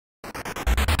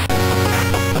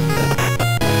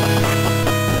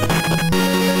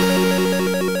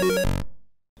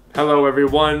Hello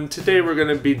everyone, today we're going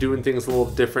to be doing things a little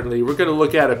differently. We're going to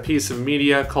look at a piece of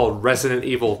media called Resident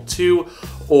Evil 2,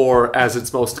 or as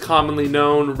it's most commonly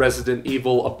known, Resident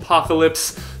Evil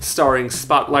Apocalypse, starring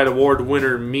Spotlight Award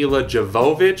winner Mila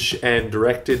Jovovich and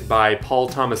directed by Paul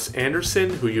Thomas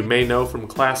Anderson, who you may know from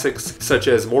classics such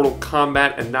as Mortal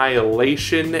Kombat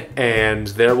Annihilation and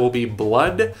There Will Be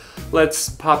Blood. Let's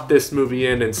pop this movie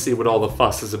in and see what all the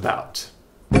fuss is about.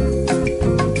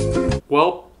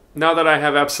 Well, now that I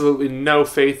have absolutely no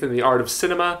faith in the art of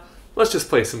cinema, let's just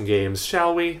play some games,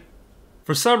 shall we?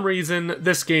 For some reason,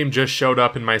 this game just showed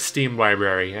up in my Steam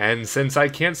library, and since I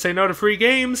can't say no to free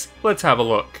games, let's have a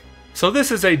look. So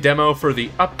this is a demo for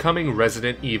the upcoming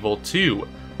Resident Evil 2.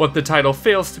 What the title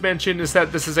fails to mention is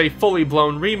that this is a fully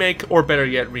blown remake, or better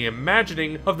yet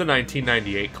reimagining, of the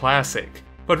 1998 classic.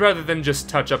 But rather than just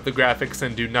touch up the graphics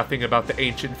and do nothing about the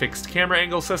ancient fixed camera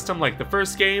angle system like the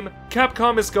first game,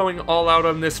 Capcom is going all out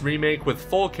on this remake with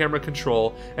full camera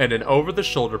control and an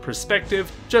over-the-shoulder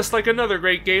perspective, just like another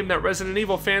great game that Resident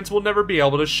Evil fans will never be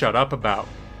able to shut up about.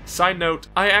 Side note,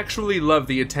 I actually love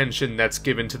the attention that's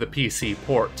given to the PC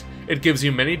port. It gives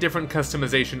you many different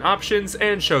customization options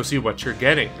and shows you what you're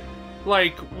getting.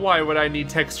 Like, why would I need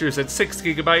textures at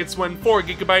 6GB when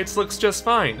 4GB looks just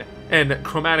fine? And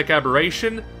chromatic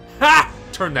aberration? Ha!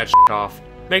 Turn that shit off.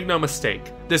 Make no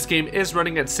mistake, this game is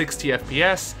running at 60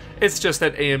 FPS, it's just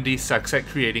that AMD sucks at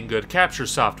creating good capture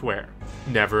software.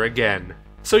 Never again.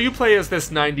 So you play as this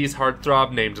 90s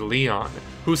heartthrob named Leon,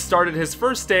 who started his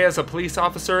first day as a police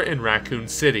officer in Raccoon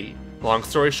City. Long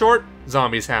story short,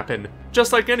 zombies happen,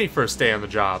 just like any first day on the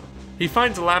job. He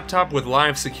finds a laptop with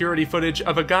live security footage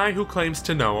of a guy who claims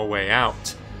to know a way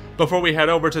out. Before we head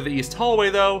over to the east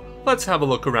hallway though, let's have a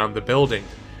look around the building.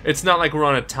 It's not like we're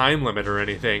on a time limit or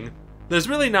anything. There's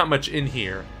really not much in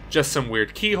here, just some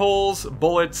weird keyholes,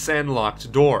 bullets, and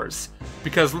locked doors.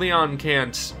 Because Leon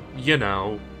can't, you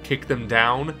know, kick them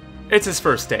down. It's his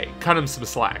first day, cut him some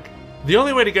slack. The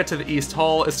only way to get to the east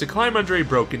hall is to climb under a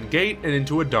broken gate and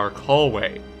into a dark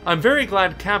hallway. I'm very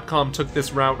glad Capcom took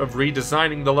this route of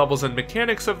redesigning the levels and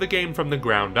mechanics of the game from the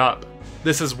ground up.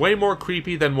 This is way more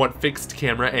creepy than what fixed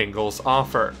camera angles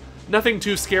offer. Nothing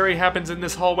too scary happens in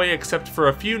this hallway except for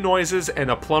a few noises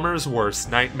and a plumber's worst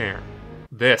nightmare.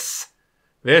 This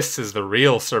is the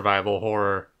real survival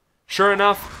horror. Sure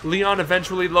enough, Leon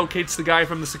eventually locates the guy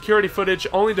from the security footage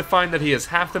only to find that he is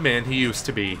half the man he used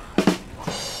to be.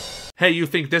 Hey, you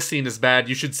think this scene is bad,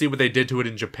 you should see what they did to it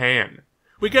in Japan.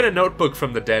 We get a notebook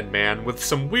from the dead man with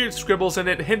some weird scribbles in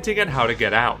it hinting at how to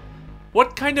get out.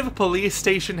 What kind of a police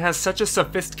station has such a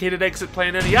sophisticated exit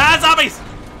plan in zombies!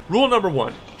 Rule number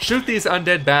 1, shoot these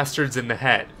undead bastards in the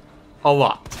head. A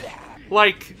lot.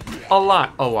 Like, a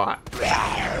lot.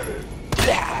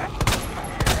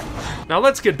 Now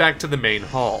let's get back to the main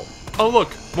hall. Oh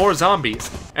look, more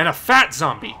zombies. And a fat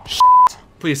zombie. Shit.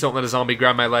 Please don't let a zombie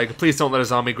grab my leg. Please don't let a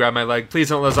zombie grab my leg. Please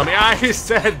don't let a zombie. I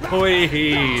said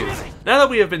please. Now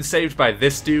that we have been saved by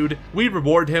this dude, we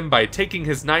reward him by taking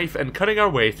his knife and cutting our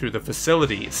way through the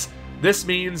facilities. This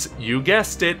means, you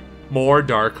guessed it, more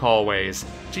dark hallways.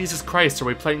 Jesus Christ, are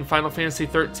we playing Final Fantasy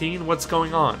XIII? What's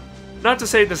going on? Not to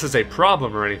say this is a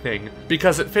problem or anything,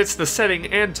 because it fits the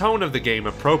setting and tone of the game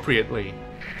appropriately.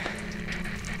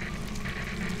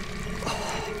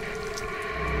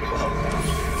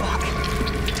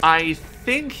 I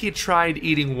think he tried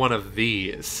eating one of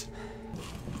these.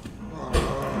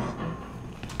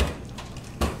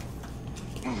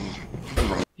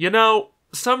 You know,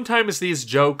 sometimes these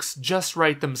jokes just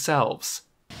write themselves.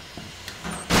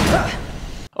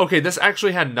 Okay, this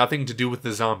actually had nothing to do with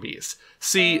the zombies.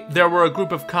 See, there were a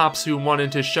group of cops who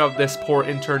wanted to shove this poor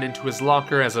intern into his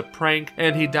locker as a prank,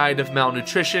 and he died of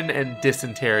malnutrition and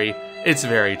dysentery. It's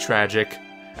very tragic.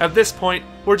 At this point,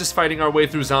 we're just fighting our way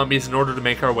through zombies in order to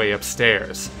make our way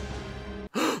upstairs.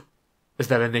 Is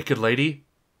that a naked lady?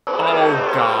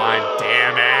 Oh god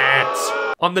damn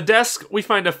it! On the desk, we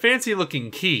find a fancy looking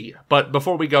key, but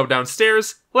before we go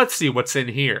downstairs, let's see what's in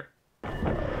here.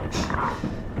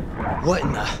 What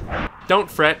in the...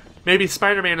 Don't fret, maybe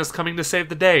Spider-Man is coming to save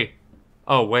the day.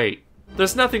 Oh wait,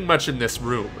 there's nothing much in this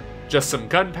room. Just some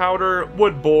gunpowder,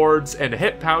 wood boards, and a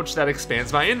hip pouch that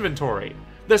expands my inventory.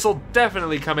 This'll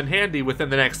definitely come in handy within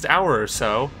the next hour or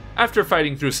so. After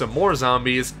fighting through some more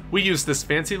zombies, we use this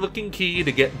fancy looking key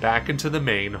to get back into the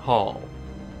main hall.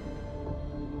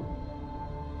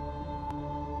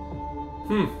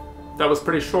 That was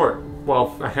pretty short.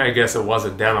 Well, I guess it was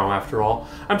a demo after all.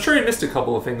 I'm sure he missed a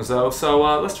couple of things though, so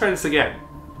let's try this again.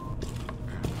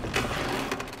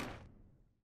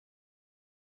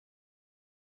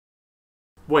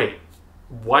 Wait,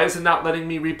 why is it not letting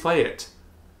me replay it?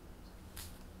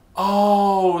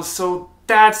 Oh, so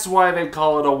That's why they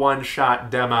call it a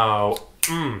one-shot demo.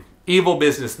 Evil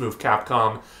business move,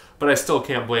 Capcom, but I still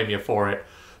can't blame you for it.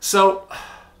 So,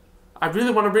 I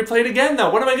really want to replay it again, though.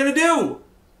 What am I going to do?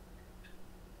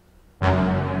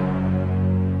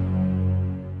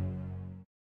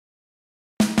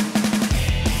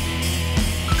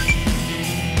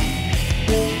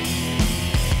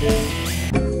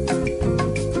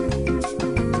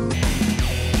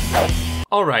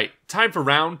 Alright, time for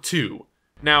round 2.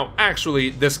 Now, actually,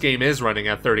 this game is running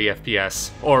at 30 FPS,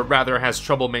 or rather has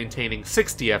trouble maintaining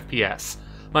 60 FPS.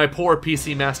 My poor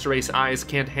PC Master Race eyes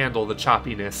can't handle the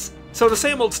choppiness. So the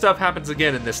same old stuff happens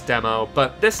again in this demo,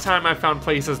 but this time I found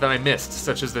places that I missed,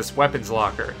 such as this weapons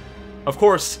locker. Of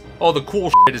course, all the cool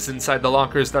shit is inside the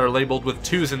lockers that are labeled with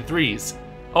 2s and 3s.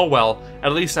 Oh well,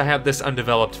 at least I have this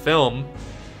undeveloped film.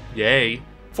 Yay.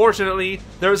 Fortunately,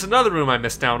 there is another room I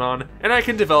missed out on, and I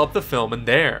can develop the film in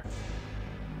there.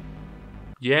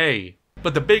 Yay.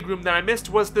 But the big room that I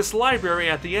missed was this library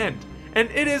at the end, and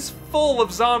it is full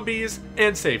of zombies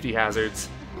and safety hazards.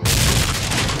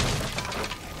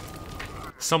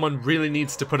 Someone really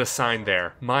needs to put a sign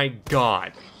there, my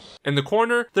god. In the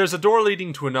corner, there's a door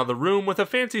leading to another room with a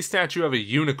fancy statue of a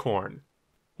unicorn.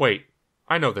 Wait,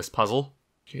 I know this puzzle.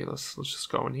 Okay, let's just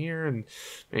go in here, and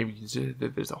maybe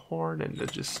there's a horn, and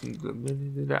just...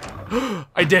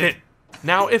 I did it!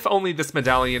 Now, if only this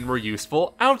medallion were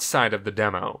useful outside of the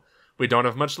demo. We don't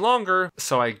have much longer,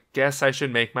 so I guess I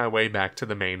should make my way back to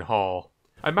the main hall.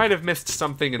 I might have missed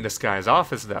something in this guy's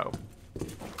office, though.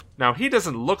 Now, he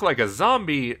doesn't look like a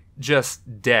zombie,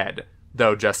 just dead.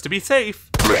 Though, just to be safe...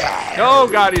 Oh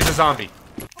god, he's a zombie!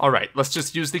 Alright, let's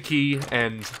just use the key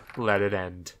and let it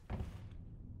end.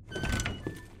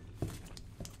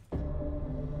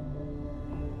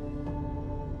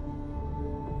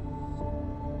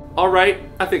 Alright,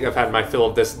 I think I've had my fill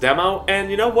of this demo, and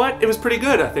you know what? It was pretty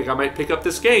good. I think I might pick up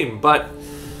this game, but...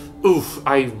 Oof,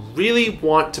 I really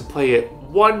want to play it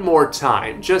one more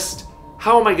time. Just,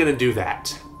 how am I gonna do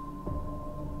that?